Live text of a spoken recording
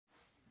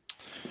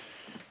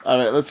All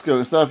right, let's go.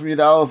 We'll start from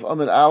Yud Aleph,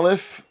 Amid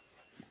Aleph.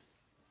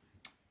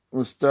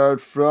 We'll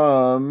start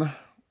from...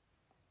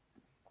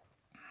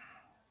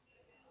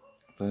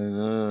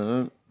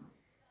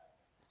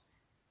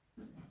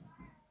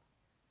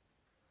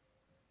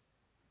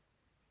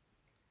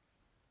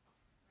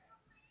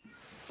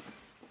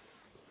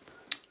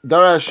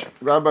 Darash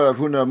Rabbi Rav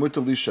Huna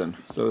Mutalishan.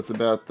 So it's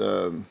about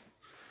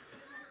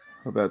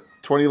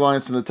 20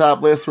 lines from the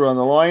top. Last we're on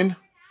the line.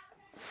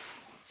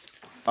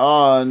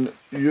 On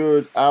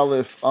Yud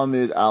Aleph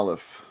Amid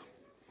Aleph.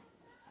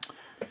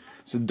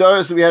 So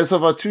Darash, we had so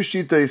far two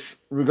shittas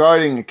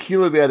regarding a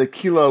kilo. We had a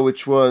kilo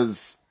which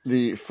was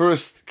the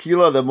first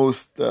kilo, the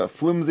most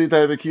flimsy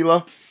type of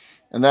kilo.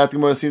 And that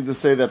Gemara seems to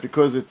say that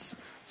because it's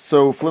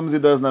so flimsy,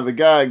 it doesn't have a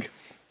gag,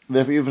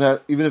 therefore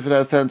even if it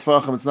has 10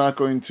 tefachim, it's not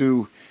going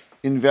to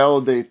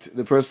invalidate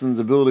the person's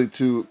ability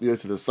to get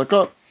to the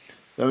sukkah.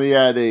 Then we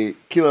had a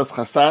kilas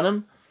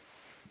chasanim,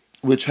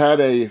 which had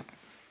a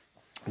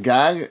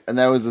gag, and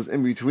that was this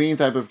in-between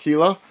type of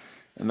kila,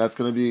 and that's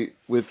going to be,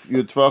 with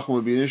yud tefachim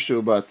would be an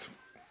issue, but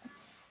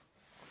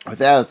with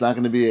that it's not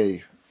going to be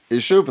a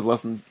issue if it's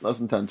less than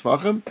 10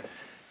 tefachim.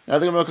 Now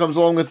the Gemara comes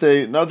along with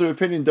another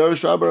opinion,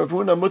 Darash Rabbi Rav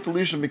Huna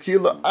Mutalishan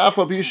Mekila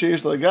Afa Pisha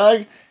Yesh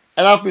Lagag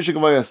and Af Pisha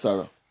Gavaya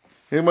Sarah.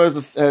 The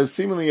Gemara has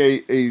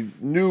seemingly a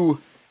new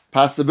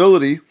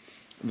possibility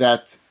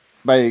that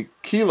by a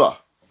kila,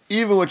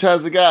 even which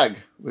has a gag,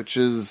 which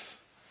is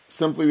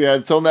simply we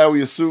had till now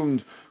we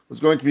assumed was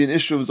going to be an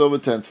issue of over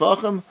 10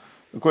 tefachim.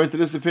 According to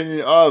this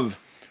opinion of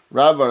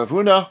Rabbi Rav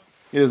Huna,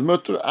 it is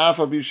mutter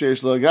afa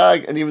b'sheish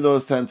lagag, and even though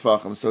it's 10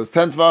 tefachim, so it's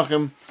 10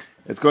 tefachim,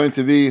 it's going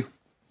to be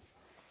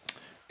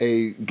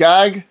a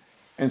gag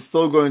and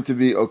still going to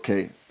be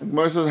okay. And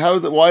Gemara says,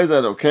 why is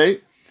that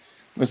okay?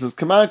 Gemara says,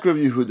 Kamak Rav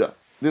Yehuda.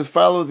 This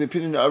follows the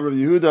opinion of Rav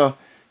Yehuda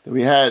that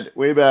we had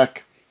way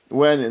back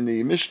when in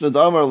the Mishnah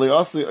Damar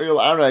Le'asli Oyel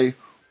Aray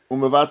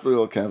Umavat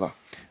Oyel Keva,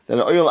 that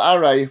an Oyel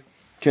Aray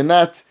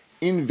cannot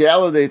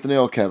invalidate an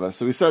Oyel Keva.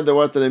 So we said that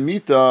what the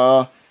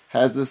Mita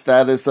has the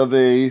status of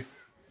a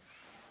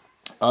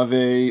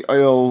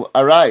Oyel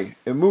Aray.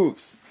 It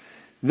moves.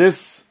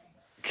 This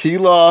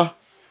Kila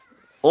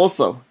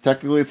also,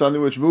 technically it's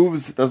something which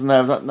moves, doesn't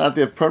have not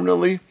there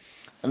permanently,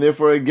 and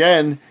therefore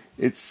again,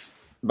 it's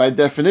by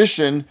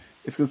definition,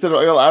 it's considered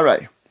Oyel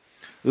Aray.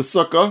 The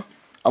Sukkah,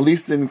 at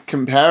least in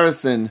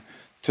comparison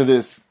to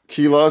this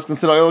kila, is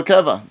considered Oyel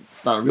Keva.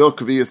 It's not a real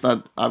kavi, it's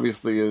not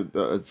obviously,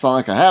 it's not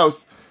like a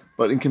house,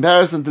 but in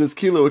comparison to this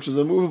kila, which is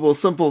a movable,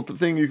 simple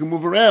thing you can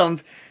move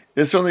around,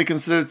 it's certainly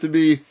considered to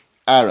be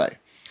Aray.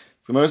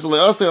 So,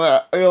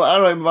 Oyel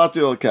Aray Mavat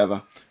Oyel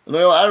Keva. An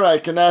Oyel Aray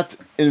cannot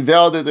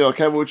invalidate the Oyel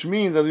Keva, which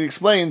means, as we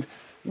explained,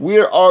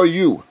 where are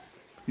you?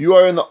 You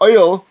are in the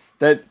oil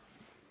that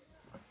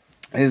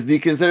is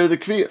considered the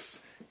kvias.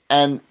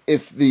 And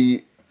if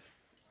the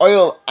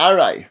Oyel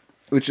Aray,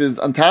 which is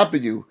on top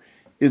of you,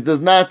 does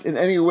not in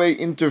any way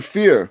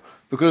interfere,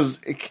 because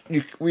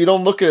we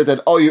don't look at it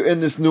that, oh, you're in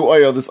this new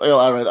oil, this Oyel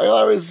Aray. The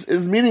Oyel Aray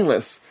is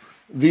meaningless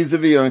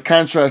vis-a-vis or in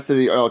contrast to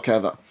the Oyel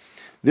Keva.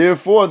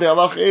 Therefore, the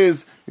halach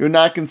is you're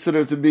not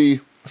considered to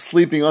be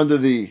sleeping under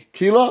the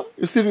kila,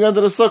 you're sleeping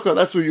under the sukkah,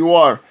 that's where you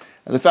are.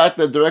 And the fact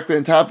that directly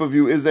on top of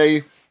you is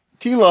a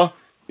kila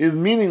is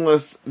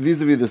meaningless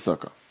vis-a-vis the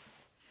sukkah.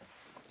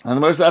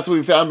 And that's what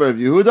we found by Rav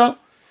Yehuda.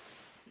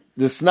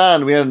 The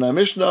Snan we had in our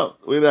Mishnah,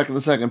 way back in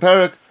the second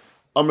parak,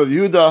 Rav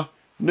Yehuda,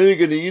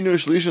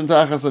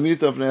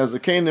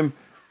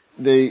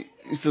 they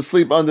used to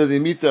sleep under the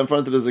mita in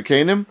front of the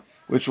zakenim,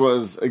 which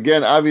was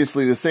again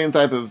obviously the same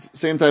type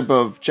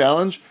of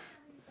challenge.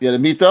 You had a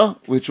mita,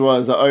 which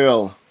was a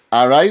Oyel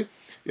Aray.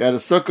 You had a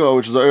sukkah,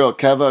 which is an Oyel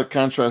Keva,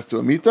 contrast to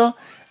a mita.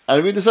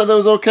 And Rav Yehuda said that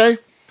was okay.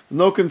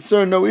 No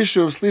concern, no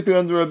issue of sleeping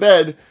under a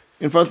bed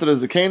in front of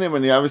the zakenim,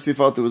 and he obviously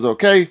felt it was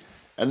okay.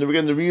 And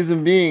again, the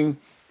reason being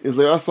is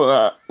lo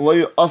asli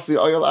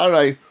Oyel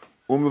Aray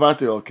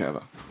u'mevati Oyel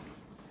Keva.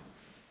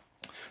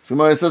 So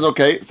Gemara says,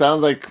 okay,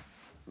 sounds like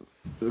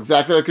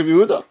exactly like Rav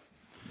Yehuda.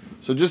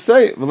 So just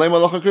say, V'lei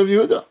malach like Rav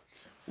Yehuda.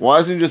 Why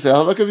doesn't he just say,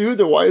 like Rav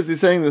Yehuda? Why is he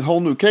saying this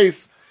whole new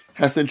case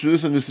has to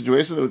introduce a new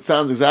situation? It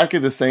sounds exactly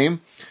the same.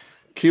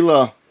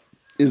 Kila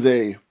is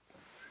a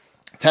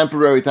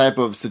temporary type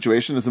of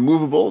situation. It's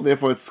immovable,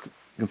 therefore it's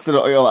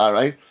considered Oyel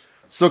Aray.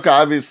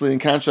 Sukkah, obviously, in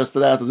contrast to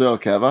that, is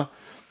Oyel Keva.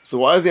 So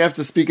why does he have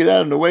to speak it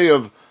out in the way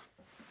of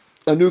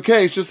a new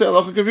case? Just say,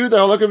 like Rav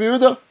Yehuda, like Rav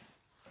Yehuda.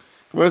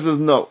 Gemara says,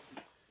 no.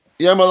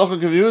 Yam malach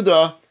like Rav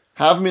Yehuda,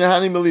 have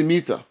minahani mili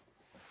mita.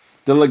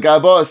 The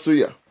lagaba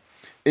asuya.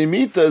 A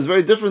mita is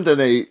very different than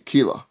a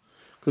kila.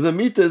 Because a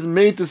mita is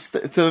made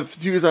to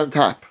use on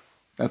top.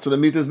 That's what a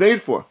mita is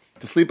made for,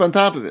 to sleep on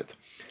top of it.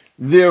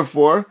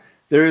 Therefore,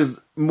 there is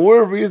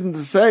more reason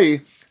to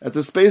say that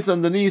the space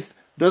underneath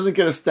doesn't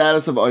get a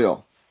status of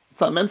oil.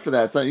 It's not meant for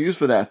that. It's not used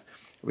for that.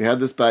 We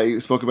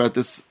spoke about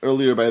this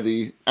earlier by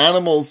the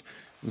animals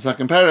in the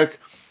second parak.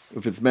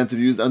 If it's meant to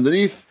be used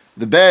underneath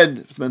the bed,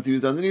 if it's meant to be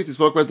used underneath, we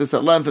spoke about this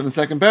at length in the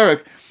second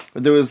parak.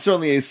 But there was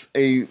certainly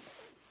a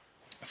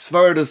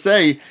svara to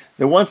say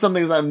that once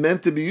something is not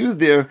meant to be used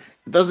there,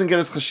 it doesn't get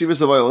its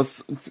chashivas of oil.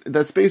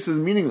 That space is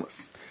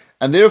meaningless.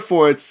 and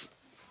therefore it's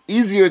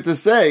easier to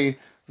say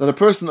that a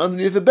person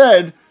underneath the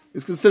bed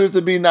is considered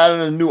to be not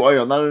in a new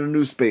oil, not in a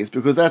new space,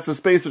 because that's a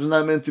space which is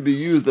not meant to be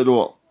used at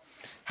all.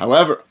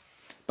 However,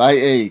 by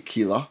a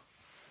kila,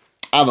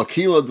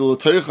 avakila de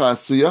l'toicha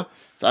asuya,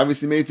 it's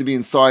obviously made to be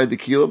inside the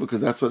kila because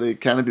that's what the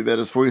canopy bed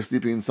is for. You're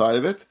sleeping inside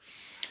of it.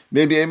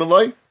 Maybe a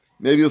malay,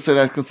 maybe you'll say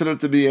that's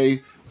considered to be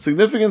a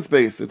significant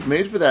space. It's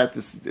made for that.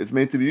 It's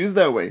made to be used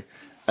that way,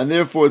 and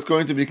therefore it's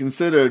going to be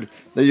considered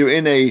that you're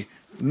in a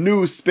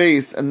new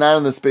space and not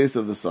in the space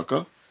of the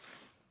sukkah.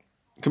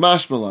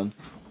 Kamash Malan,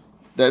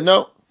 that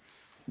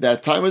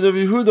time of the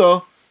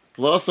Yehuda,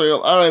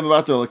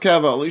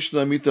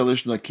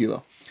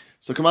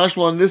 so Kamash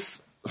Malan,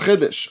 this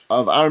chiddush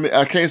of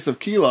our case of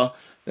Kila,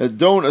 that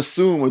don't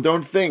assume or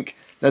don't think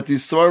that the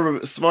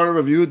Svarah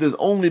of Yehuda is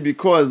only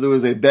because there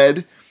was a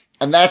bed,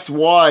 and that's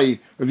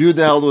why Rav Yehuda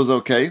held was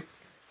okay.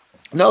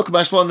 No,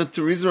 Kamash Malan,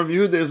 the reason of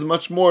Yehuda is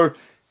much more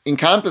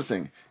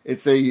encompassing.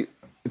 It's a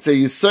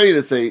yisod,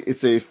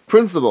 it's a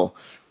principle.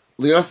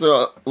 Which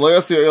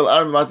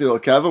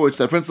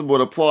that principle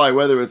would apply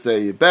whether it's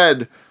a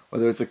bed,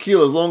 whether it's a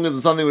kilo, as long as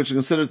it's something which is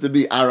considered to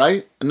be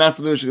aray, and not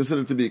something which is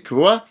considered to be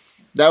kvua,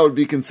 that would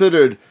be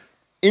considered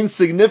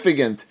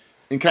insignificant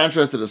in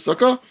contrast to the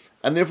sukkah,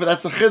 and therefore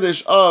that's the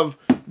chiddush of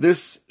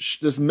this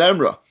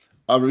memra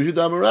of Rav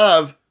Yehuda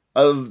Amarav,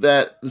 of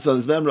that. So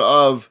this memra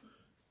of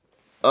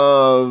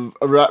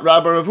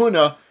Rabbi Rav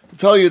Huna to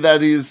tell you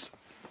that he's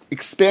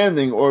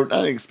expanding, or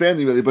not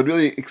expanding really, but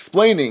really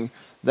explaining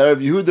that Rav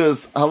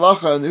Yehuda's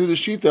halacha and Yehuda's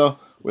shita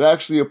would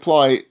actually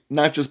apply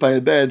not just by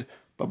a bed,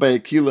 but by a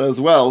kila as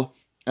well,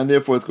 and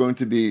therefore it's going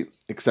to be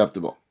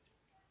acceptable.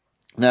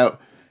 Now,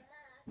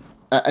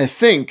 I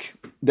think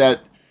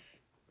that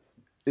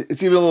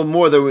it's even a little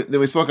more than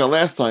we spoke on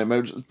last time.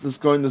 I was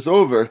just going this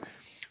over.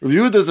 Rav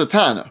Yehuda's a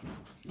Tana,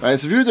 right?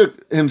 So Rav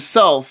Yehuda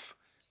himself,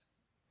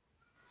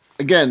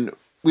 again,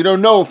 we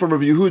don't know from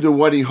Rav Yehuda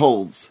what he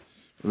holds.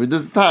 Rav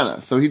Yehuda's a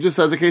Tana, so he just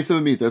has a case of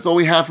a meat. That's all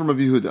we have from Rav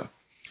Yehuda.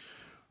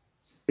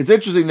 It's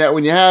interesting that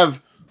when you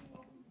have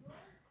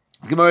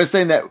the Gemara is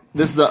saying that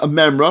this is a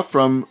memra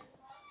from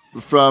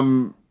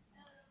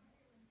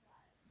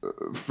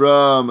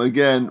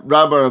again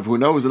Rabbi Rav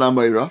Huna, who's an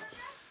Amayra,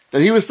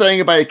 that he was saying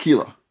it by a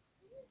kila.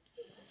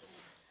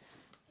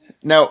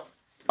 Now,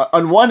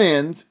 on one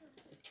end,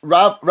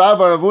 Rabbi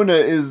Rav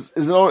Huna is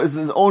his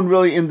own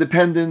really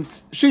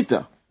independent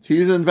shita.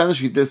 He's an independent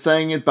shita,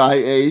 saying it by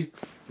a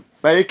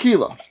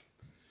kila.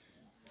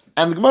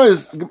 And the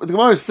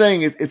Gemara is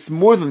saying it's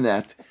more than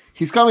that.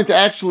 He's coming to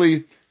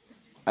actually,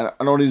 I don't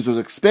want to use the word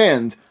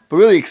expand, but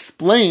really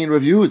explain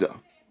Rav Yehuda.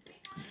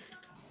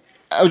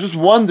 I was just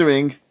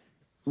wondering,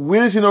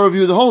 where does he know Rav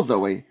Yehuda holds that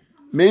way?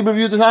 Maybe Rav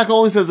Yehuda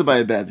only says it by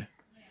a bed.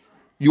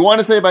 You want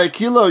to say it by a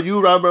kilo, or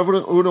you, Rabbi Rav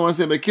Huna, want to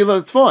say it by a kilo,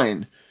 it's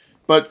fine.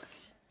 But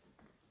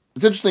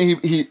it's interesting,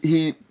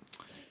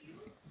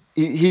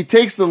 he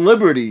takes the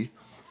liberty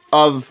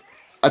of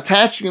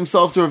attaching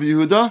himself to Rav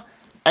Yehuda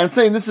and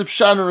saying this is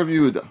Pshat on Rav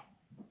Yehuda.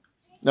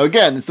 Now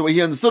again, it's the way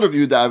he understood Rav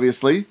Yehuda,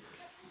 obviously,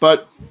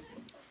 but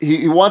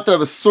he wanted to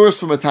have a source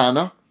from a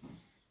Tana.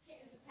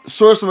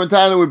 Source from a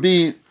Tana would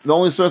be the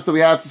only source that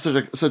we have to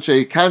such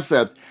a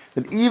concept,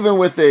 that even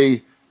with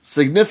a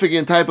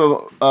significant type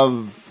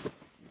of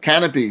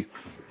canopy,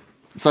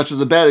 such as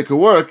a bed, it could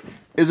work,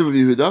 is Rav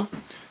Yehuda.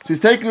 So he's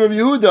taking Rav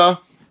Yehuda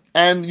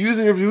and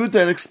using Rav Yehuda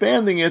and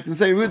expanding it and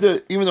saying, Rav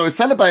Yehuda, even though he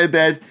said it by a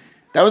bed,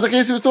 that was the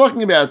case he was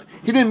talking about.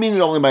 He didn't mean it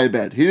only by a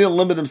bed. He didn't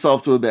limit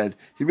himself to a bed.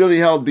 He really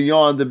held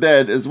beyond the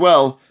bed as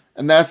well,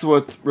 and that's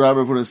what Rabbi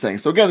Rav Huna is saying.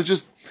 So again,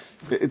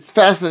 it's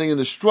fascinating in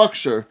the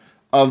structure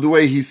of the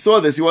way he saw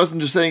this. He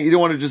wasn't just saying, he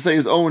didn't want to just say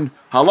his own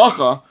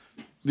halacha,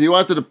 but he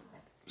wanted to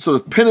sort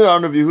of pin it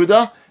on Rav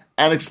Yehuda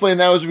and explain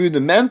that was Rav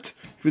Yehuda meant.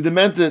 Rav Yehuda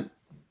meant it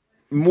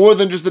more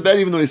than just a bed,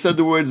 even though he said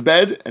the words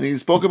bed and he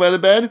spoke about a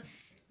bed.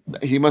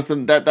 He must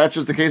have, that's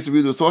just the case Rav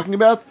Yehuda was talking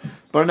about.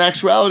 But in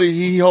actuality,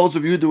 he holds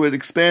Rav Yehuda would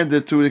expand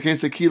it to the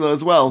case of Kila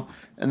as well,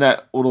 and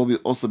that would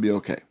also be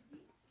okay.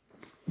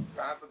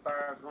 Rabbi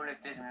Rav Huna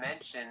didn't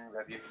mention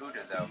Rav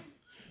Yehuda though.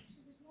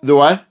 The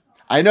what?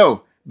 I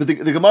know, but the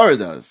Gemara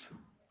does.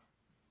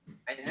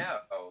 I know.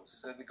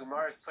 So the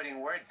Gemara is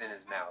putting words in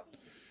his mouth.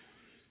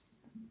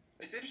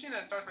 It's interesting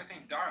that it starts by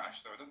saying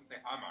Darash, so it doesn't say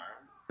Amar.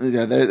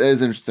 Yeah, that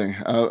is interesting.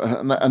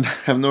 I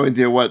have no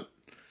idea what.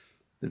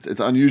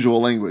 It's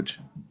unusual language,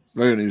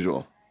 very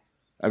unusual.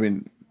 I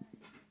mean,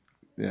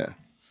 yeah.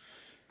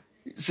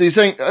 So you're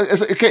saying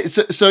okay?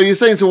 So you're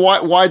saying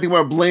why do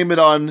we blame it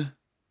on?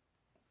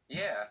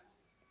 Yeah.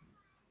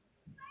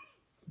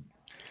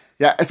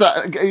 Yeah.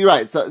 So you're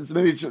right. So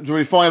maybe to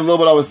refine a little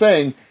bit what I was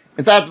saying,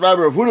 it's not the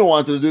Rabbi Rav Huna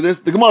wanted to do this.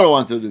 The Gemara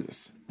wanted to do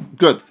this.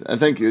 Good, and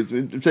thank you. It's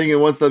taking it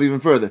one step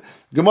even further.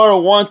 Gemara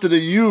wanted to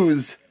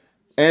use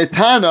a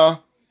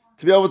Tana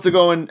to be able to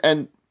go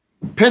and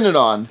pin it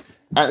on.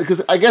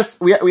 Because I guess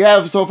we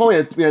have so far we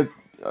had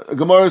a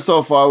Gemara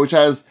so far which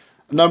has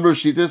a number of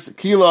shitas,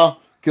 kilas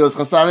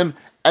chasanim,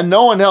 and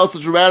no one held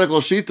such a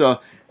radical shita.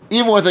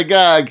 Even with a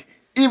gag,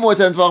 even with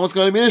 10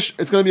 tvachim,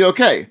 it's going to be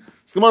okay.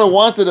 So Gemara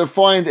wanted to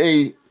find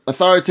a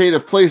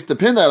authoritative place to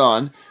pin that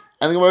on,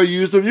 and the Gemara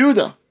used Rav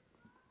Yehuda.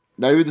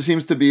 Now Rav Yehuda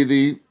seems to be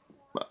the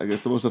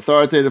most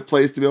authoritative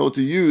place to be able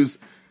to use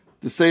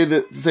to say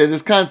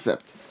this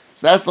concept.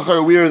 So that's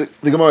the where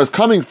the Gemara is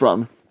coming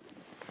from,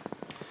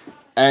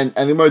 and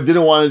the Gemara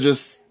didn't want to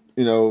just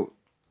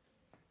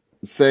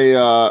say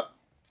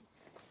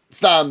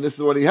Stam, this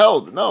is what he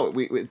held. No,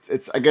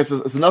 it's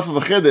enough of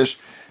a chiddush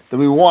that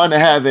we want to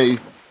have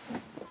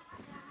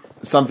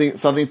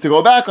something to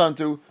go back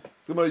onto.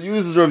 The Gemara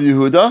uses Rav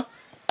Yehuda,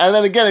 and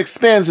then again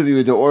expands Rav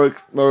Yehuda, or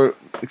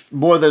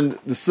more than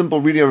the simple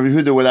reading of Rav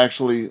Yehuda would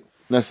actually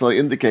necessarily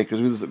indicate,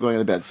 because Yehuda's going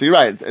to bed. So you're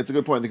right; it's a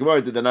good point. The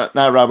Gemara did that,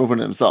 not Rabbi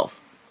Huna himself.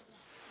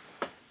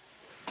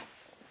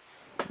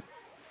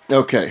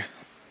 Okay,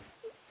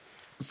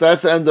 so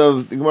that's the end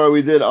of the Gemara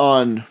we did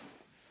on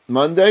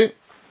Monday.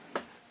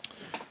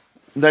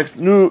 Next,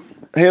 new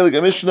Heilig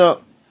Mishnah,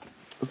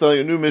 starting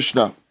a new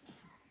Mishnah.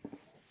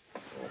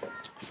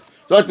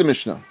 Start the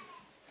Mishnah.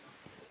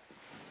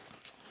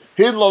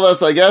 Hidlo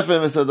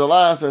l'sagefim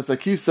v'sedalas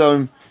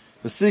v'sakisam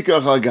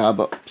v'sikach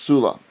al-gaba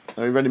psula.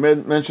 I already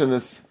mentioned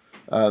this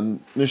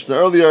Mishnah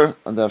earlier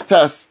on the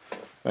Tess.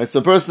 Right, so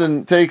a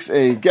person takes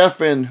a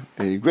gefen,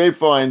 a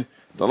grapevine,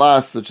 the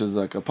last, which is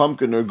like a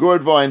pumpkin or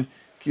gourd vine.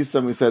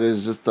 Kisam, we said,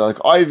 is just like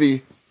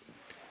ivy.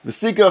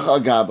 V'sikach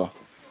al-gaba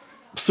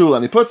psula,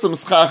 and he puts some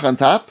schach on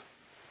top.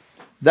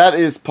 That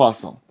is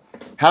possible.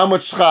 How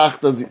much schach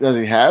does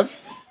he have?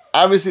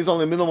 Obviously, it's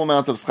only a minimal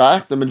amount of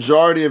schach. The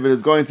majority of it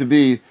is going to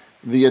be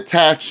the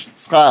attached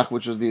schach,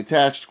 which is the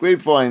attached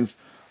grapevines,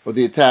 or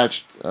the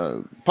attached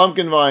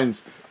pumpkin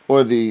vines,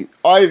 or the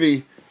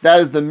ivy.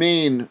 That is the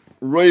main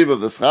roiv of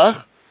the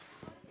schach.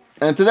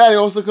 And to that, he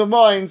also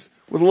combines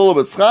with a little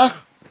bit schach.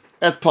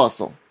 That's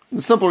possible.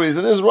 The simple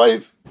reason is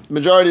roiv. The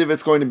majority of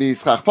it's going to be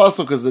schach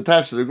possible because it's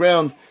attached to the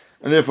ground,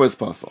 and therefore it's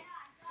possible.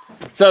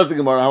 Says the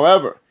Gemara,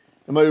 however,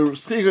 if roiv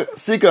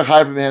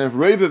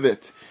of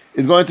it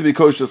is going to be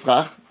kosher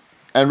schach,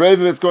 and roiv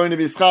of it's going to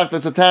be schach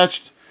that's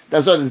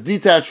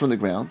detached from the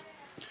ground,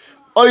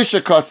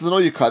 oisha cuts, then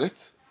you cut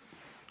it,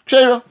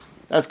 kshera,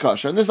 that's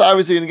kosher. And this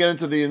obviously going to get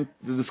into the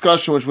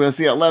discussion, which we're going to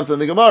see at length in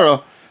the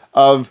Gemara,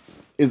 of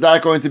is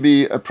that going to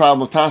be a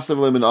problem of tasav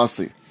lim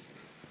asi?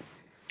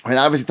 And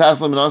obviously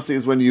tasav lim asi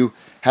is when you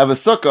have a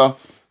sukkah,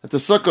 that the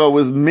sukkah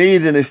was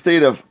made in a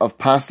state of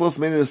paslus,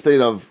 made in a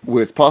state of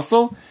where it's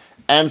pasul,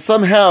 and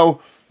somehow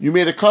you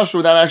made a kosher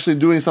without actually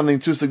doing something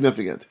too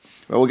significant.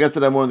 Well, we'll get to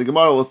that more in the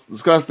Gemara. We'll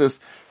discuss this.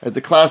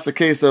 The classic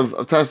case of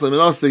tasav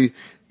lim asi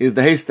is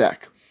the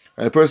haystack.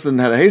 Right? A person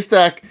had a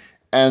haystack,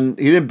 and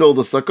he didn't build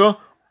a sukkah.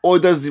 All he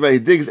does is he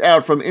digs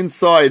out from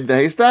inside the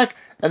haystack,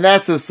 and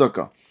that's his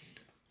sukkah.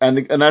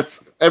 And that's,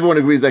 everyone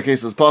agrees that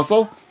case is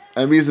pasul.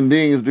 And the reason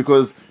being is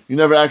because you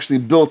never actually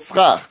built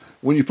schach.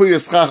 When you put your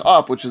schach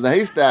up, which is the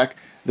haystack,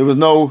 there was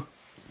no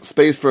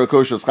space for a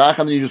kosher schach,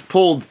 and then you just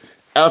pulled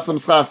out some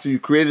schach, so you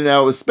created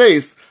now a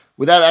space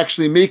without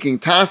actually making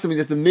tasim. You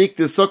have to make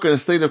this sukkah in a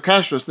state of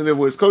kasher, a state of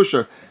where it's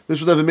kosher. This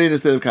was never made in a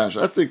state of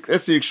kasher.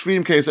 That's the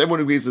extreme case.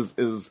 Everyone agrees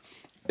is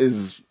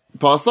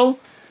pasul.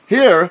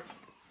 Here,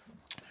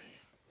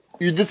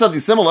 you did something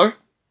similar,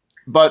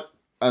 but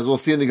as we'll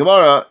see in the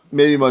Gemara,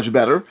 maybe much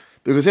better,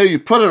 because here you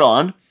put it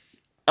on,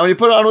 and when you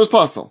put it on, it was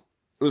pasul.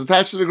 It was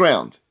attached to the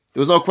ground.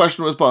 There was no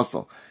question it was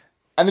pasul.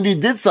 And then you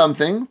did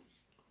something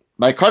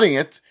by cutting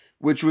it,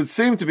 which would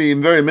seem to be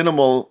very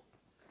minimal.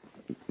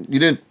 You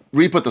didn't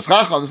re-put the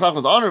schach on. The schach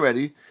was on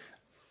already.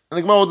 And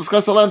the Gemara will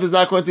discuss the length is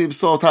not going to be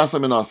psul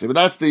tasav lim asi. But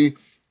that's the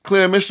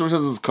clear Mishnah which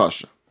says it's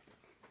kosher.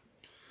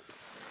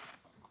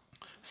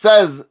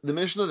 Says the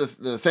Mishnah,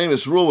 the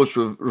famous rule which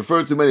we've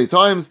referred to many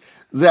times,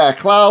 Zeh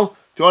klal.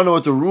 If you want to know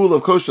what the rule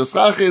of kosher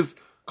schach is,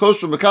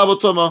 kosher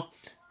mekabel toma,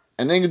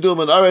 and engedul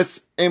min aretz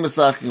ein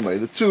mesachim away.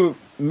 The two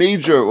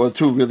major, or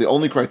two really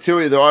only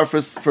criteria there are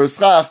for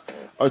schach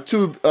are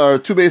two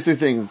basic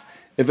things.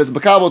 If it's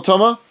mekabel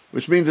toma,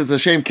 which means it's a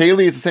shem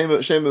keli, it's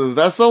the same of a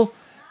vessel,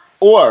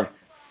 or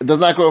it does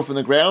not grow from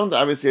the ground.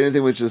 Obviously,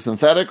 anything which is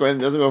synthetic or anything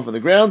that doesn't grow from the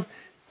ground,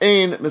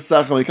 ein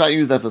mesachim. You can't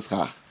use that for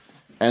schach.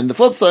 And the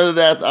flip side of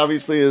that,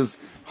 obviously, is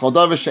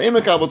chodav she'em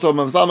mekabel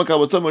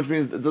toma, which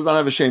means it does not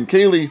have a shem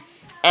keli.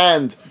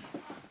 And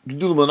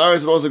Gedul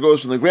Monaris, it also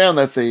grows from the ground.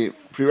 That's a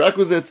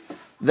prerequisite.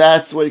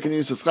 That's what you can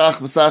use for schach,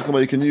 mesachim, what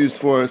you can use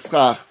for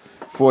schach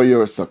for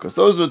your sukkah.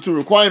 So those are the two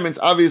requirements.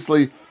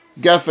 Obviously,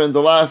 gefen,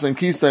 dalas, and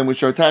kisem,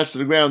 which are attached to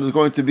the ground, is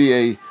going to be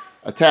a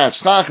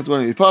attached schach. It's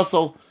going to be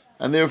pasul,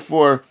 and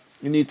therefore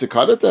you need to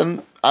cut it.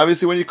 And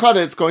obviously, when you cut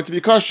it, it's going to be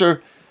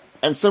kosher.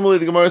 And similarly,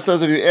 the Gemara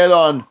says if you add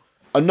on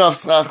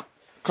enough schach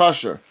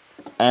kosher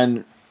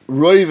and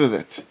roiv of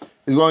it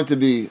is going to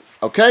be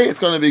okay,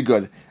 it's going to be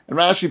good. And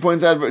Rashi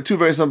points out two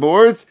very simple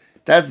words.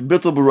 That's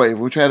bittul b'roiv,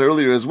 which we had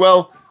earlier as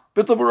well.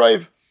 Bittul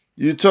b'roiv,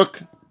 you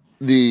took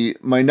the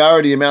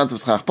minority amount of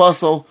schach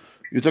pasul,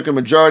 you took a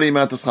majority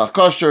amount of schach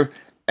kosher,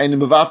 and in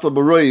mevatel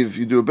b'roiv,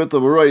 you do a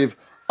bittul b'roiv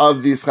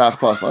of the schach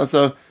pasul. That's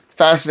a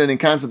fascinating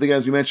concept. Again,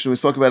 as we mentioned, we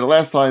spoke about it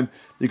last time.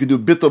 You could do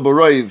bittul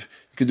b'roiv,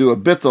 you could do a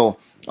bittul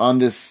on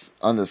this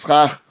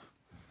schach.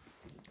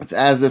 It's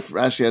as if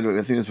Rashi had,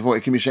 I think it was before,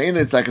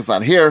 it's like it's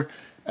not here.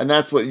 and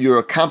that's what you're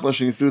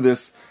accomplishing through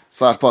this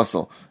slach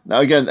pasel. Now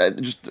again,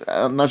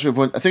 I'm not sure.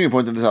 I think we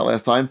pointed this out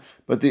last time,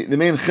 but the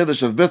main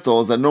chiddush of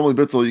bittul is that normally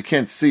bittul you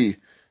can't see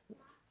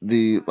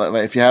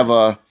if you have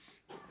a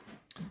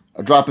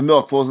drop of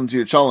milk falls into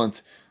your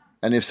cholent,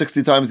 and you have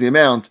 60 times the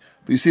amount,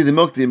 but you see the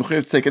milk there, you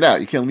have to take it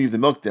out. You can't leave the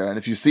milk there, and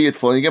if you see it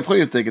flowing, you have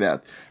to take it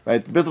out.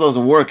 Right? Bittul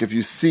doesn't work if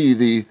you see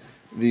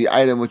the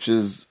item which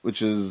is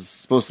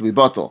supposed to be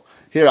bottle.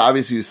 Here,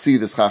 obviously, you see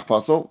the schach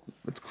pasel.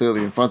 It's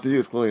clearly in front of you.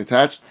 It's clearly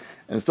attached,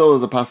 and still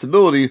there's a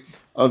possibility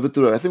of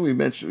bittul. I think we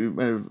might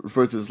have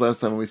referred to this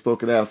last time when we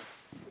spoke it out.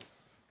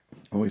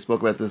 When we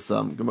spoke about this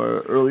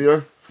Gemara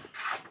earlier,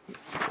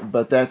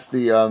 but that's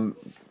the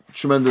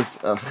tremendous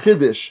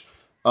chiddush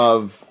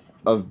of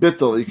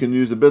bittul. You can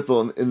use a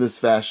bittul in this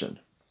fashion.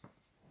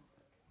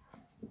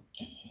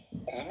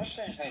 Does the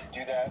Mishnah usually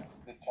do that?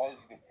 It tells you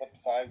the flip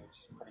side, which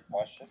is pretty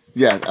cautious.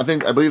 Yeah, I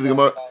believe the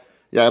Gemara.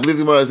 Yeah, I believe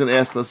the Gemara is going to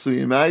ask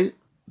Lasui Mai.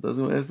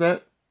 Doesn't it ask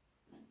that?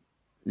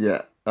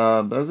 Yeah.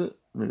 Does it?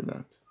 Maybe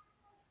not.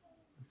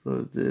 I thought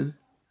it did.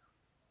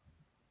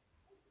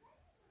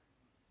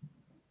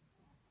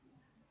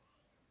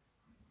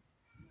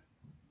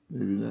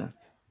 Maybe not.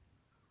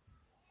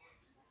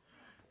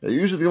 Yeah,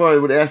 usually the Gemara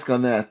would ask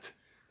on that.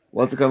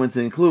 What's it coming to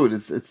include?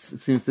 It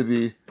seems to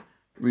be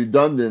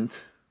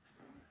redundant.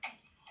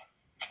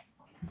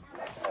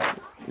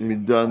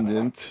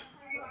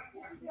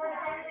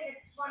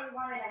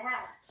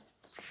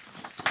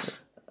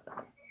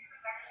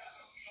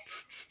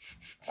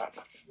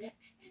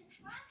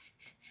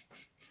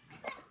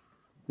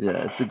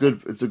 Yeah, it's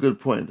a good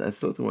point. I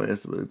thought the way I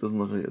asked it, but it doesn't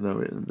look like it that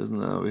way. It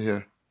doesn't over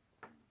here.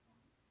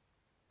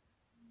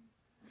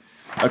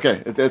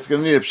 Okay, it's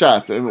going to need a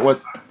pshat.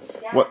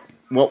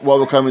 What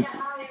will come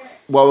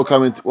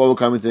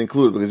into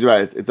include? Because you're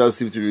right, it does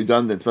seem to be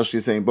redundant,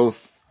 especially saying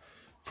both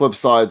flip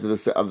sides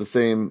of the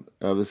same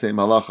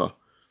halacha.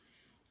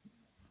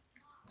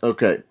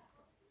 Okay.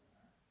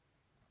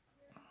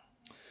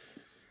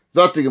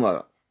 Zati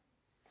Gemara.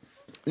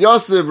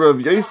 Yosef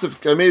Rav Yosef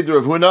Kamed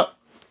Rav Huna,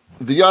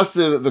 the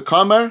Yosef the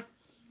Kamer,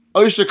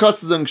 Oisha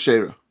Katzadang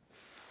Shera.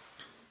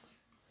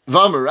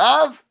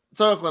 Vamarav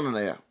Tzarech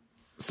Lananaya.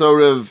 So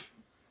Rav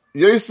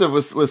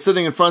Yosef was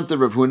sitting in front of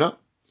Rav Huna,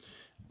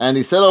 and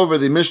he said over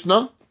the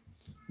Mishnah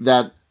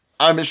that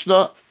our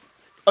Mishnah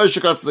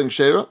Oisha Katzadang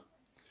Shera,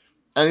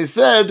 and he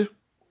said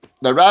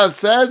that Rav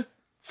said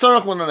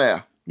Tzarech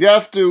Lananaya. You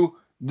have to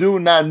do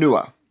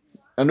nanua.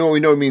 Nanua we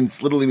know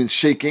literally means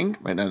shaking,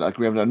 right? Now, like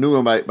we have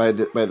nanua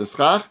by the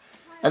schach,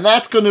 and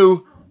that's going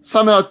to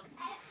somehow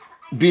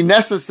be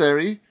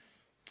necessary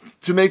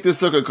to make this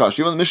sukkah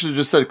kosher. Even the Mishnah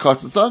just said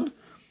katzatzan,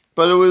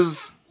 but it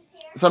was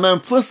somehow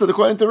implicit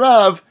according to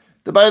Rav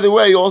that by the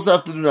way you also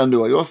have to do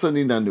nanua. You also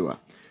need nanua.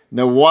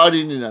 Now why do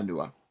you need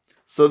nanua?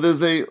 So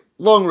there's a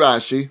long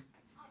Rashi.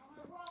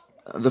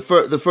 The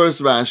first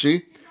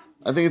Rashi,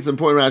 I think it's an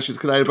important Rashi. It's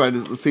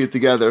connected. Let's see it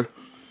together.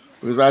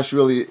 Because Rashi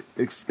really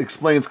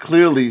explains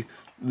clearly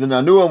the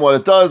nanua and what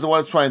it does and what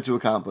it's trying to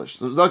accomplish.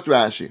 So, Zakt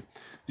Rashi,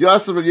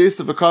 Yosef Rav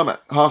Yosef Akamer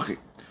Hachi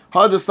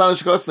Had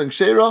Stanish Katzang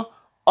Shera.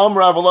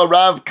 Rav Allah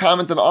Rav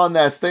commented on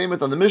that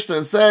statement on the Mishnah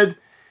and said,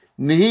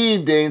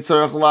 Nihi Dein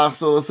Tzarech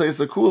Lachzor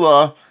L'Seisa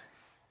Kula.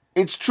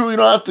 It's true you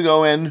don't have to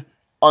go in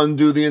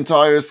undo the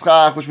entire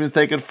schach, which means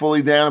take it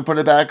fully down and put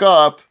it back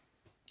up.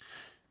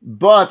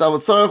 But I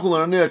would Tzarech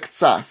L'Nanua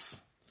Ktsas.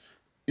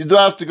 You do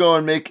have to go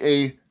and make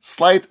a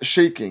slight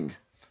shaking.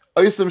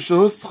 Those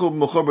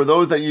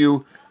that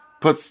you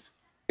put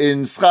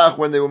in schach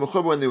when they were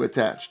mechuber, when they were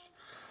attached.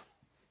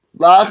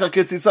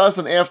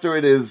 And after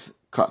it is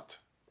cut.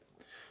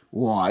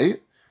 Why?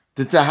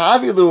 The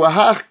tahavilu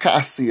ahach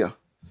kasiya.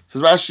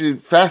 Says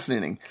Rashi,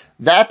 fascinating.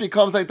 That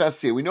becomes like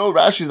tasiyah. We know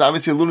Rashi is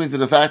obviously alluding to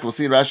the fact, we'll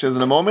see Rashi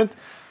in a moment,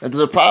 that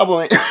there's a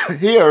problem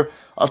here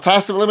of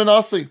tasir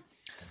eliminasi.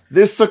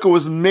 This sukkah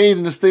was made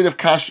in a state of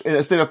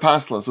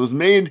pasla. So it was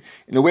made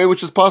in a way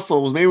which is possible.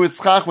 It was made with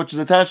schach, which is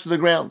attached to the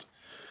ground.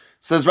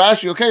 Says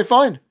Rashi, okay,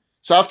 fine.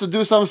 So I have to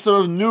do some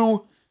sort of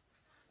new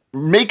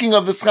making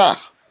of the schach.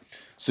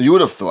 So you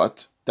would have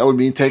thought that would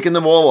mean taking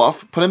them all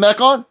off, putting them back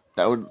on.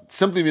 That would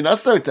simply be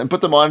necessary and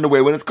put them on in a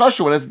way when it's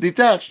kosher, when it's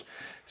detached.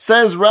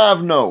 Says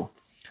Rav, no.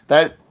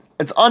 That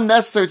it's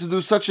unnecessary to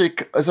do such a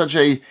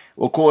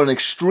we'll call it an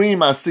extreme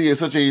asiyah,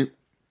 such a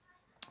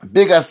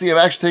big asiyah of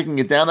actually taking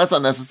it down. That's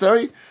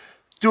unnecessary.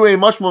 Do a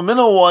much more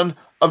minimal one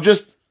of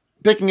just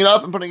picking it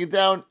up and putting it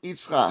down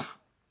each schach.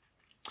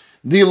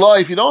 The law,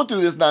 if you don't do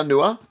this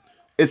nanua,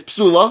 it's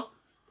psula,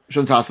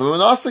 shuntasalu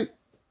and asi.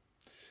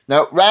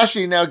 Now,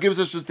 Rashi now gives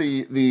us just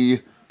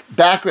the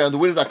background.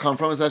 Where does that come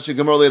from? It's actually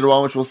Gemara later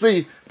on, which we'll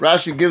see.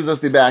 Rashi gives us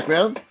the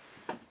background.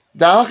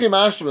 Da'achi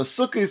mashma,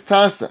 sukkah is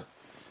tasa.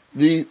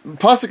 The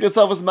pasuk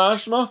itself is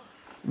mashma,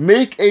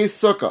 make a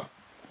sukkah.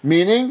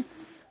 Meaning,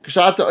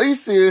 kshata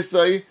oisir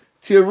say,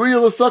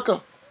 tiruyah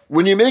sukkah.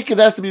 When you make it,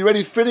 it has to be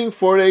ready fitting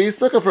for a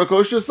sukkah, for a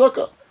kosher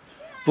sukkah.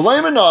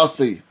 V'layim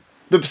nasi.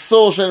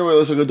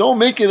 Don't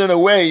make it in a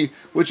way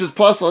which is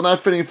possible, not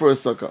fitting for a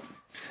sukkah.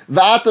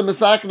 V'ata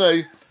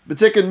misaknei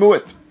b'tikkun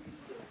mu'it.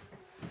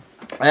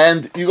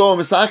 And you go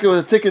misaknei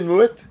with a tikkun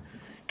mu'it.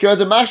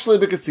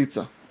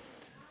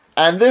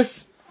 And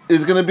this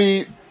is going to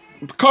be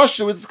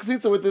kosher with this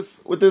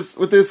katzitza,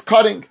 with this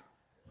cutting,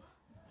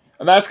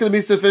 and that's going to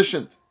be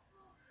sufficient.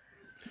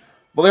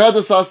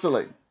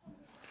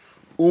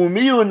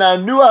 Umiu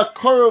nanua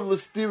korov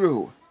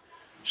l'stiruhu.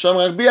 Sham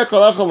ragbia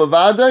kolacha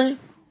levadei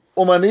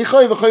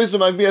umanichai v'chayzu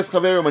magbias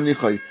chaveru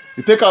umanichai.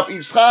 You pick up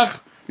each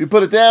schach, you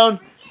put it down,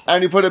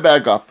 and you put it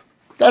back up.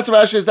 That's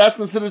Rashi is. That's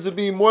considered to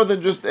be more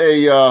than just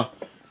a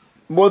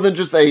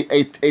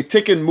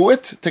tikkun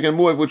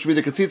mu'it, which would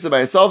be the katzitza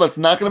by itself. That's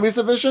not going to be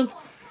sufficient.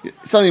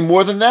 Something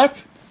more than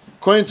that.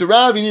 According to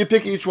Rav, you need to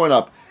pick each one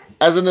up.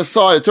 As an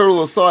aside, a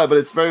total aside, but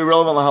it's very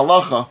relevant to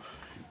halacha.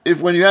 If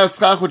when you have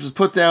schach which is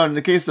put down, in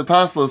the case of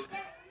paslas,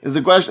 is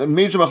a question,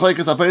 major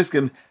machlekes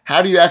hapeiskim,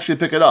 how do you actually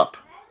pick it up?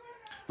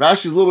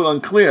 Rashi is a little bit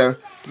unclear.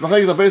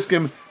 Machlekes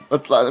hapeiskim,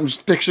 I'm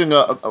just picturing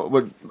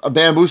a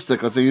bamboo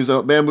stick. Let's say use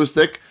a bamboo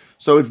stick.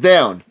 So it's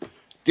down. Do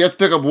you have to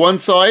pick up one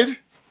side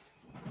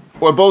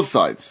or both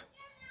sides?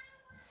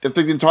 Do you have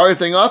to pick the entire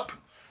thing up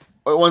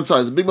or one side?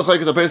 There's a big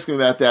machlekes hapeiskim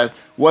about that.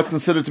 What's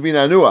considered to be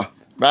nanua?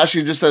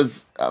 Rashi just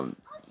says,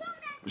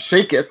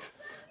 shake it,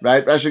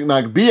 right? Rashi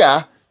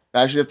magbia.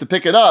 Rashi, you have to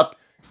pick it up.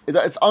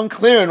 It's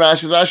unclear in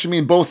Rashi. Does Rashi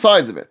mean both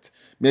sides of it?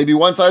 Maybe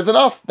one side's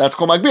enough. That's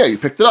called magbia. You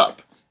picked it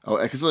up. Oh,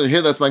 I can certainly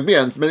hear that's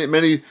magbia. And there's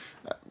many.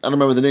 I don't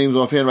remember the names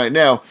offhand right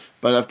now,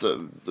 but I have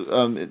to.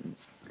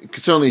 You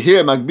can certainly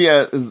hear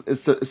magbia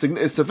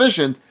is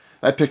sufficient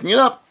by picking it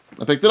up.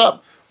 I picked it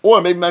up.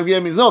 Or maybe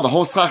magbia means no, the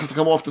whole schach has to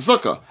come off the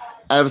sukkah.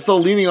 And if it's still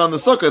leaning on the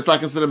sukkah, it's not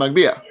considered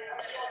magbia.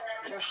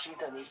 There a sheet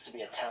that needs to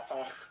be a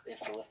tefach. They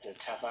have to lift a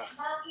tefach.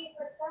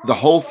 The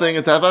whole thing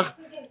a tefach?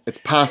 It's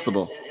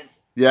possible.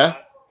 Yeah?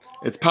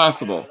 It's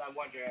possible. I'm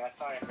wondering, I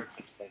thought I heard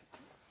something.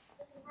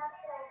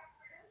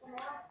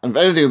 And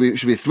if anything, it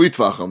should be 3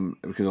 tvachim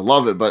because I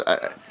love it. But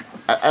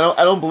I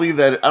don't believe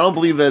that. I don't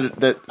believe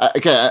that.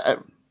 Okay,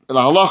 the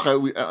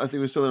halacha. I think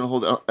we still didn't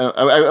hold.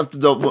 I have to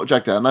double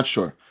check that. I'm not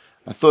sure.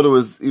 I thought it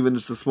was even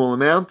just a small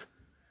amount,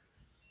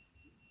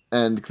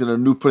 and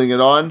new putting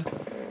it on.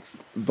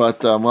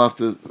 But we'll have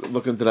to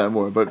look into that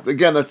more. But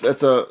again, that's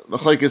a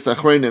machlekes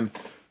achreinim.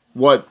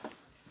 What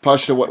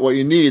pasha? What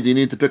you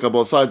need to pick up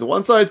both sides of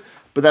one side.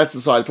 But that's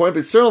the side point.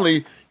 But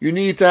certainly, you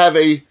need to have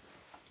a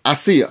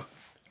asiyah.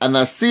 And the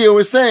asiyah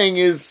we're saying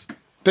is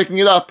picking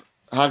it up.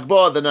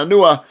 Hagbah, the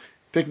nanua,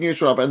 picking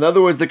it up. In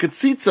other words, the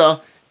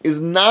katzitza is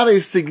not a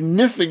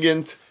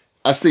significant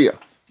asiyah.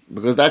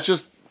 Because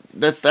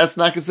that's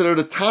not considered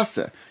a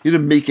tasa. You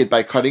didn't make it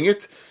by cutting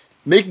it.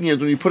 Making it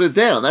when you put it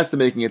down, that's the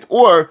making it.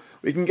 Or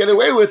we can get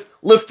away with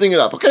lifting it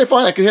up. Okay,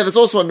 fine, I can hear that's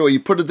also a nanua.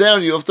 You put it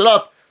down, you lift it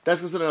up,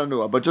 that's considered a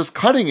nanua. But just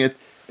cutting it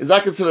is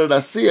not considered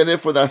asiyah, and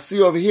therefore the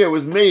asiyah over here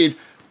was made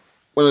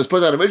when it was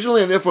put down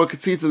originally, and therefore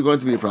katzitza is going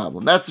to be a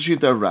problem. That's the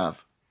sheet of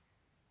Rav.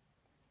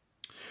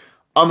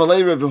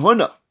 Amalei Rav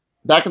Huna,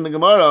 back in the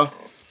Gemara,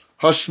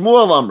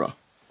 Hashmuel Amra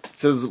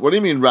says, what do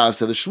you mean Rav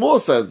said? The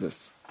Shmuel says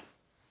this.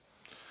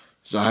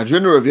 So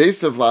Hadrinu Rav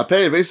Yosef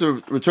Lapei, Rav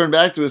Yosef returned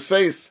back to his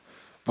face.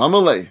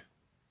 Amalei,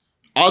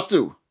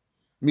 Atu,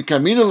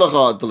 Mikamina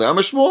Lacha Dele'am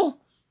Shmuel?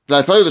 Did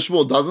I tell you the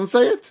Shmuel doesn't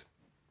say it?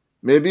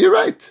 Maybe you're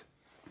right.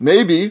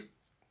 Maybe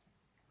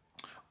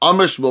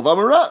Amar Shmuel,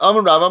 Amar Rav,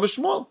 Amar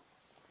Shmuel.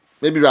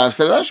 Maybe Rav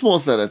said it, Shmuel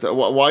said it.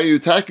 Why are you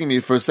attacking me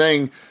for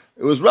saying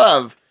it was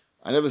Rav?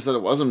 I never said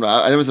it wasn't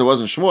Rav. I never said it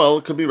wasn't Shmuel.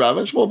 It could be Rav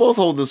and Shmuel both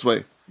hold this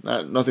way.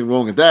 Nothing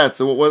wrong with that.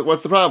 So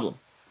what's the problem?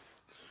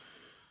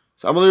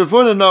 So I'm going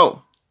to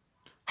no.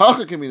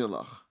 Hacha Kamina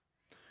Lach.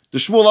 The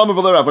Shmuel Amar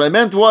V'le Rav. What I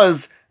meant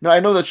was, no, I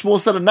know that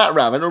Shmuel said it, not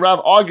Rav. I know Rav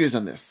argues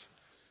on this.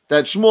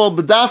 That Shmuel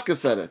B'dafka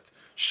said it.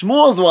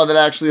 Shmuel's the one that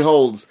actually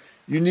holds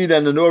you need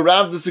an no.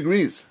 Rav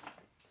disagrees.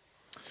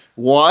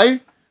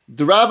 Why?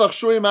 The Rav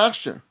Achshuri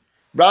Machsher.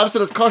 Rav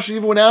said it's kosher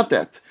even without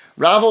that.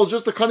 Rav holds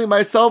just the cutting by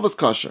itself is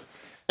kosher.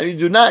 And you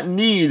do not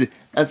need,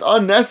 it's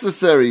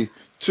unnecessary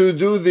to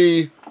do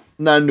the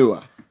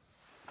nanua.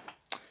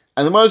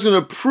 And the Gemara is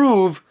going to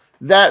prove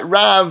that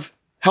Rav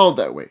held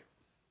that way.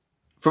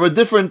 From a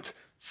different,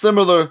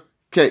 similar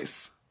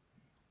case.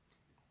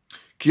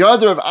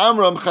 Kiyadar of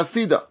Amram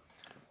Chasida.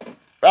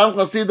 Ram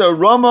Chasida,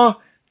 Rama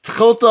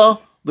Tchilta,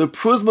 the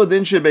Pruzma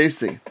Din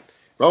Shebesi.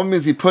 Rama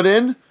means he put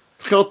in.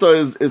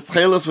 Tchilta is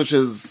tchelis, which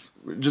is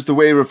just a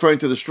way of referring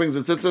to the strings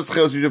and tzitzis.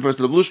 Tchelis usually refers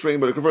to the blue string,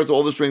 but it refers to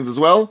all the strings as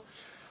well.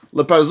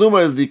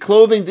 Leparzuma is the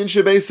clothing Din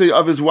Shebesi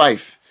of his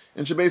wife.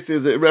 Din Shebesi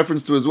is a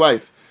reference to his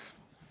wife.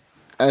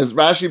 As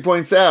Rashi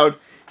points out,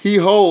 he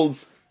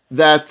holds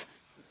that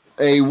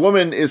a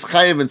woman is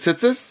chayiv in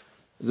tzitzis.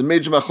 There's a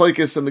major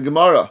machlokes in the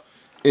Gemara.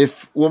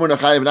 If women are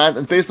chayiv or not,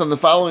 and based on the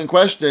following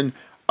question,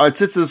 are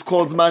tzitzis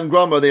called zman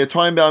grama? They are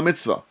time b'al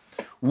mitzvah.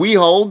 We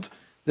hold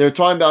they're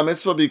time b'al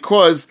mitzvah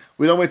because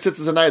we don't wear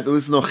tzitzis at night. At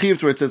least no chiv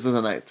to wear tzitzis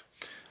at night.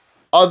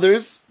 And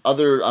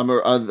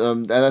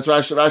that's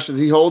Rashi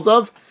he holds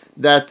of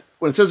that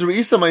when it says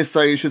Re'isa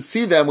Ma'isa, you should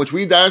see them, which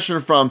we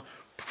darshan from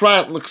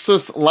Prat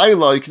Luxus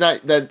Laila. You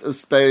cannot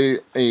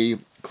that a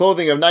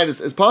clothing of night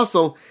is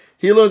possible.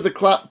 He learns the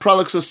Prat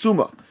Luxus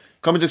Suma,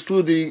 coming to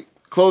exclude the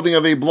clothing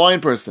of a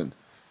blind person.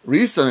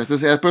 Re'isa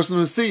is a person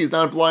who sees,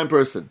 not a blind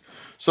person.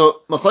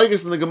 So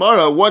machlekes in the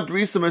Gemara, what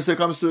Risa Mercer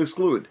comes to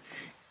exclude?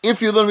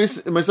 If you learn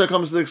Risa Mercer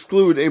comes to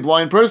exclude a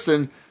blind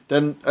person,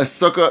 then a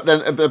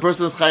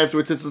person is chayiv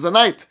through tzitzis a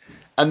night,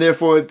 and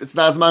therefore it's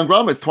not zman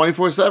gram. It's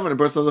 24/7. A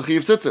person has a chayiv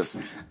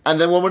tzitzis, and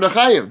then one would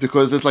chayiv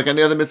because it's like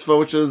any other mitzvah,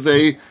 which is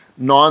a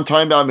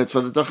non-time bound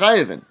mitzvah that they're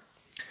chayiv in.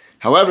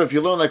 However, if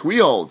you learn like we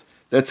hold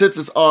that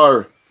tzitzis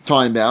are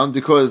time bound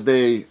because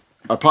they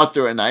are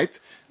pater at night,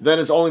 then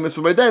it's only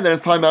mitzvah by day. Then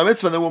it's time bound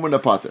mitzvah, and the woman are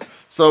pater.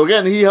 So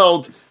again, he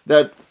held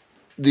that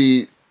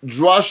the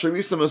drash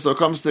Risa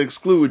comes to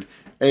exclude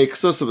a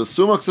ksus of a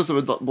suma, ksus of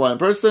a blind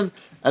person,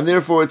 and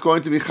therefore it's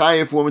going to be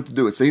chayiv for a woman to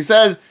do it. So he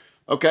said,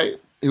 okay,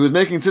 he was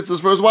making tzitzis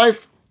for his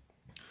wife.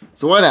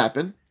 So what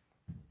happened?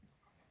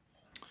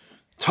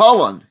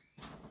 Talon,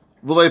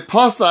 v'lei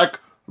pasak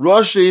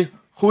roshi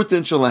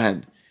chutin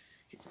shalahen.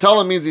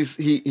 Talon means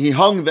he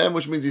hung them,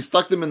 which means he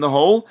stuck them in the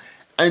hole,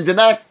 and did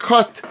not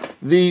cut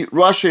the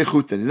roshi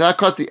chutin. He did not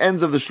cut the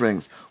ends of the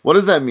strings. What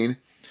does that mean?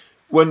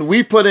 When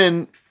we put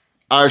in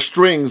our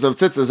strings of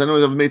tzitzis, I know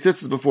we've made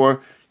tzitzis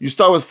before, you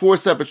start with 4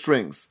 separate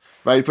strings,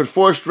 right? You put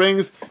 4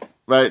 strings,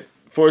 right?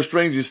 4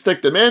 strings, you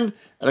stick them in,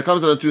 and it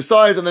comes on the 2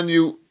 sides, and then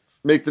you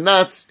make the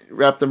knots,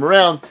 wrap them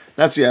around.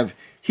 That's what you have.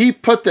 He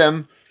put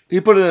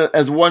it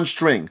as 1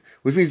 string,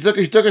 which means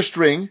he took a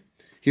string,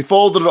 he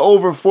folded it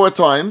over 4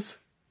 times,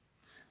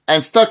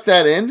 and stuck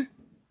that in,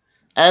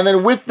 and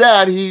then with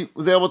that, he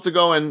was able to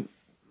go and,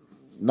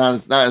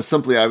 not as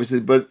simply,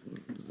 obviously, but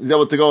he's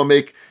able to go and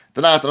make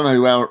the knots. I don't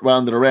know how he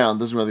wound it around.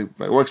 Doesn't really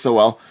work so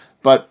well.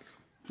 But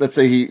let's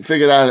say he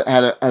figured out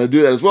how to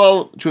do that as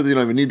well. Truly, you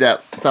don't even need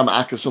that. It's not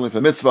ma'akev certainly for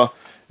mitzvah.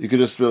 You could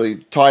just really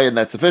tie it, and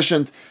that's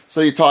sufficient.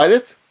 So he tied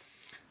it.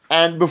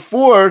 And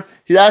before,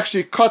 he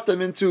actually cut them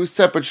into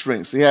separate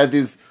strings. So he had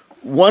these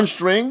 1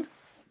 string,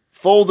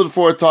 folded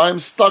 4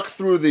 times, stuck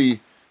through the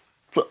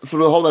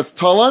hole that's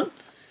talon,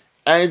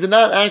 and he did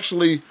not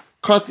actually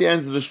cut the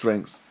ends of the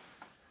strings.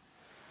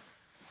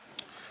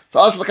 So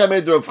Aslaka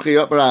made the Rav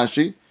Chia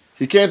Barashi.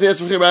 He came to ask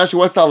Rav Chia Barashi,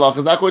 what's the halach?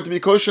 Is not going to be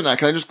kosher now.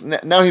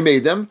 Now he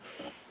made them.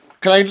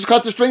 Can I just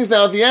cut the strings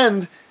now at the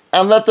end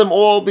and let them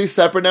all be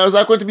separate? Now is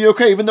that going to be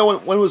okay? Even though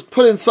when it was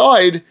put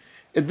inside,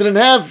 it didn't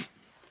have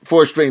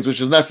 4 strings, which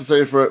is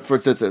necessary for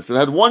tzitzis. It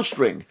had 1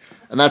 string.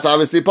 And that's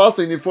obviously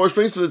possible. You need 4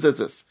 strings for the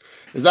tzitzis.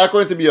 Is that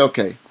going to be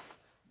okay?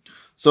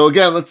 So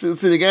again, let's see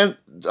it again.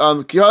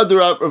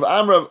 Kihadur of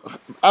Amram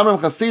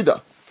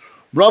Chasida.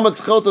 Ramat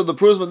Chelta, the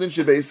Prusman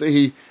Dinshi,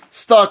 he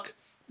stuck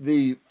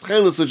the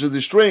tchelis, which is the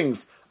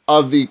strings,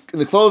 in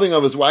the clothing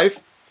of his wife.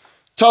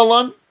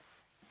 Talon,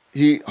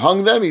 he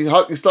hung them, he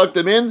stuck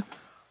them in.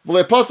 He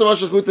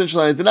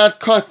did not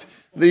cut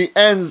the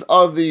ends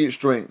of the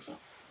strings.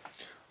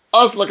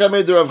 Like I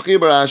made the Rav Chia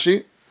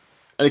Barashi,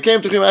 and he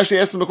came to him, actually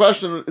asked him a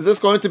question, is this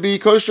going to be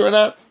kosher or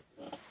not?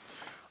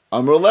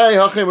 Amrulei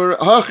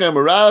Hachem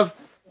Rav.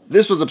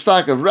 This was the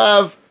psak of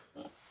Rav,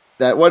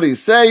 that what did he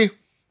say?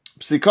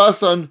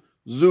 Psikasan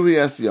Zuhi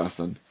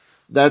Esiyasan.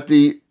 That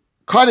the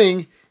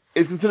cutting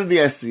is considered the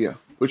Esiyah,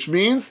 which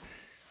means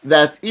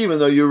that even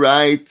though you're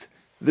right,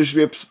 there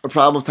should be a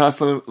problem of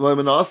Tasla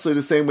Lemon also,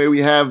 the same way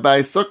we have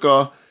by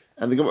Sukkah,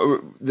 and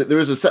there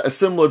is a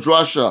similar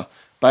drasha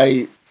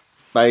by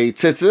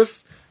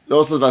Tzitzis. It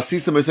also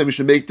Vasisa said we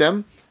should make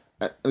them.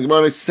 And the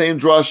Gemara makes the same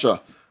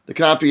drasha. There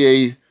cannot be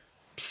a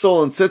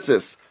psol and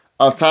Tzitzis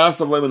of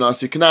Tasla Lemon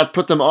also. You cannot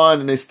put them on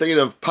in a state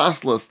of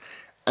pasless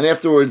and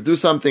afterwards do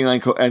something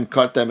and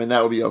cut them, and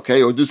that would be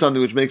okay, or do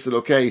something which makes it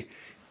okay,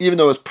 even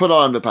though it's put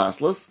on the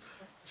pasless.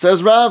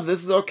 Says Rav,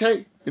 this is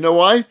okay. You know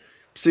why?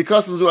 The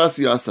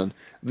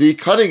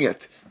cutting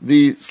it,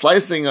 the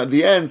slicing of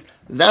the ends,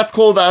 that's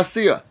called the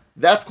asiyah.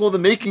 That's called the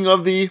making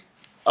of the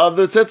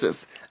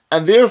tzitzis.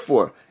 And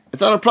therefore,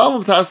 it's not a problem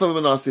with Tasla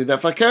Benasi,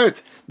 that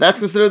fakert, that's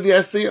considered the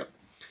asiyah.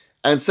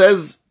 And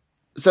says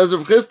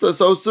Rav Chisda,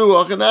 so too,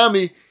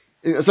 Hachanami,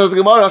 says the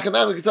Gemara,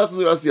 Hachanami,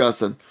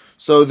 Kitzatzu.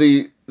 So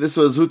this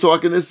was who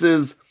talking, this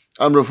is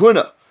Rav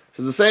Huna.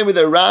 So the same way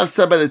that Rav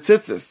said by the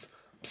tzitzis,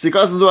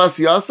 Psikasan zu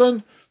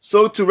asiyasan,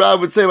 so too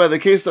Rav would say by the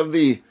case of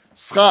the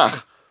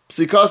schach,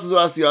 Psikasan zu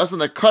asiyasan,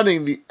 that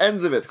cutting the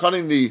ends of it,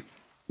 cutting the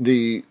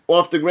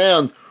off the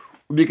ground,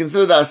 would be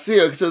considered the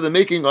asiyah, considered the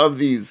making of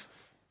the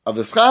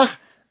schach,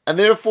 and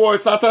therefore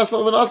it's not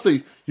tasla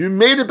v'nasi. You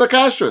made it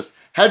bakashrus.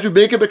 Had you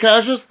bake it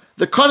bakashrus,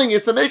 the cutting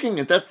is the making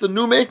it. That's the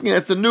new making it.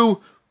 That's the new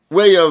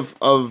way of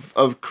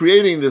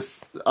creating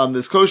this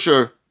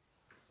kosher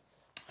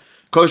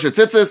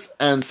tzitzis,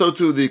 and so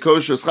too the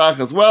kosher schach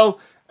as well.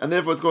 And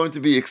therefore it's going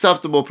to be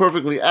acceptable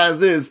perfectly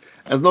as is,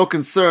 as no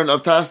concern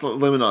of tasla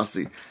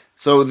liminasi.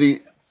 So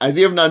the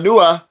idea of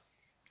nanua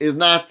is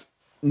not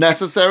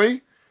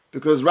necessary,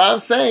 because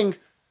Rav's saying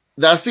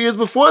the asiyah is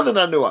before the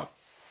nanua.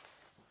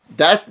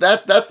 That's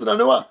the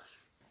nanua.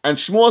 And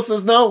Shmuel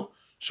says no.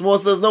 Shmuel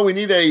says no, we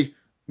need a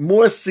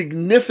more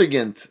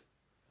significant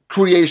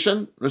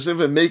creation,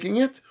 making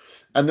it.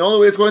 And the only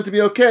way it's going to be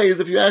okay is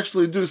if you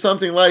actually do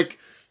something like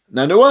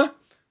nanua,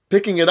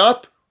 picking it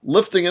up,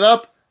 lifting it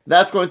up.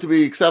 That's going to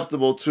be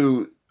acceptable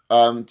to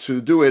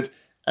do it,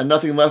 and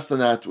nothing less than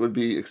that would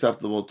be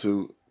acceptable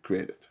to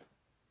create it.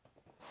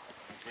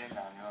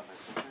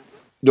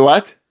 Do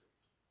what?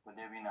 Would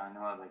there be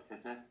nanua like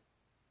tzitzis?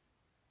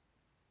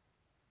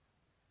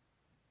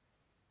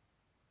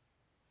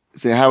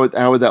 Say how would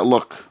that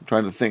look? I'm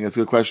trying to think. That's a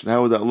good question.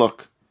 How would that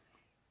look?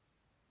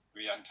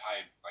 We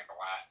untie like the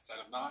last set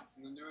of knots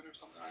and then do it or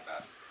something like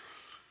that.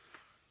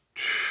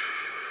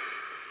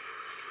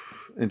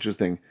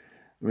 Interesting.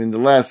 I mean, the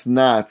last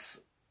knots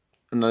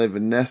are not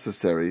even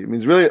necessary. It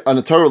means really on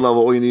a Torah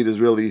level, all you need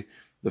is really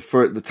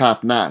the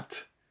top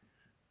knot.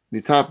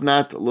 The top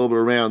knot, a little bit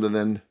around, and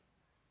then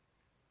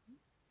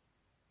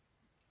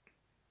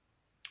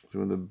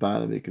so in the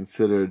bottom be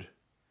considered.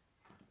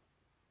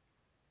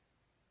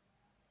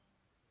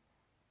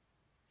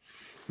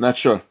 Not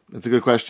sure. That's a good question.